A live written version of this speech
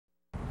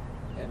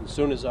And as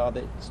soon as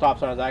the stop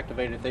sign is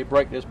activated, if they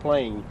break this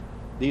plane,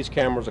 these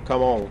cameras will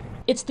come on.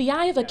 It's the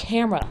eye of a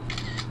camera,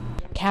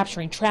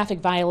 capturing traffic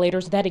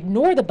violators that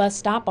ignore the bus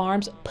stop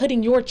arms,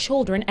 putting your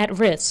children at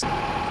risk.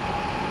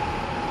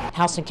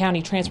 Houston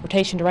County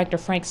Transportation Director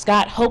Frank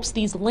Scott hopes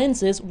these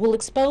lenses will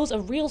expose a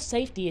real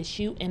safety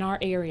issue in our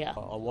area.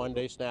 A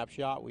one-day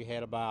snapshot, we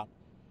had about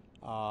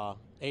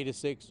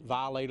 86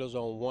 violators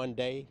on one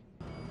day.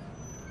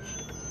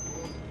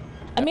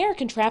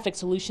 American Traffic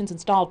Solutions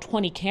installed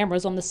 20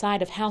 cameras on the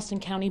side of Houston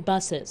County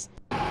buses.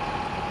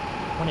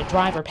 When a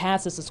driver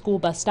passes the school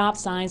bus stop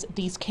signs,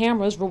 these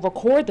cameras will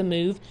record the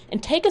move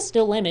and take a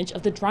still image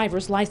of the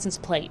driver's license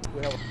plate.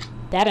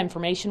 That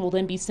information will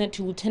then be sent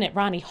to Lieutenant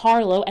Ronnie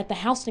Harlow at the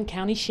Houston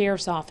County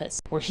Sheriff's Office,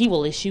 where he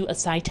will issue a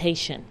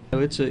citation.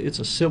 It's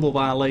a civil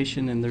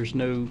violation, and there's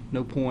no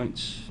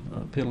points,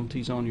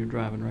 penalties on your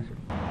driving record.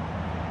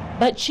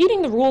 But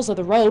cheating the rules of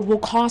the road will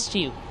cost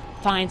you.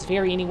 Fines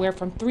vary anywhere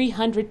from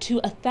 $300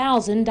 to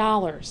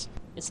 $1,000.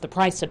 It's the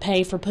price to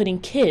pay for putting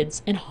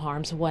kids in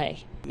harm's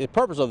way. The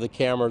purpose of the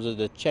cameras is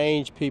to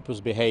change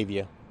people's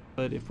behavior.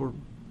 But if we're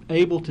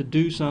able to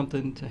do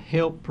something to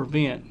help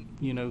prevent,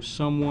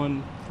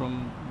 someone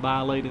from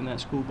violating that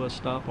school bus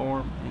stop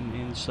arm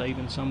and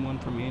saving someone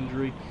from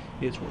injury,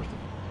 it's worth it.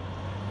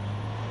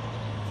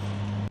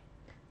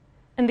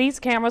 And these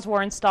cameras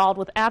were installed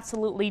with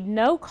absolutely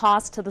no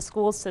cost to the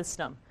school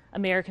system.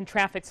 American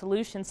Traffic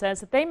Solutions says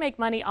that they make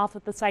money off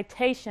of the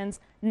citations,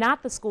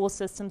 not the school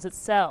systems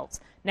itself.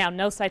 Now,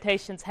 no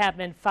citations have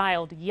been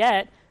filed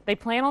yet. They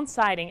plan on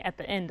citing at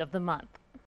the end of the month.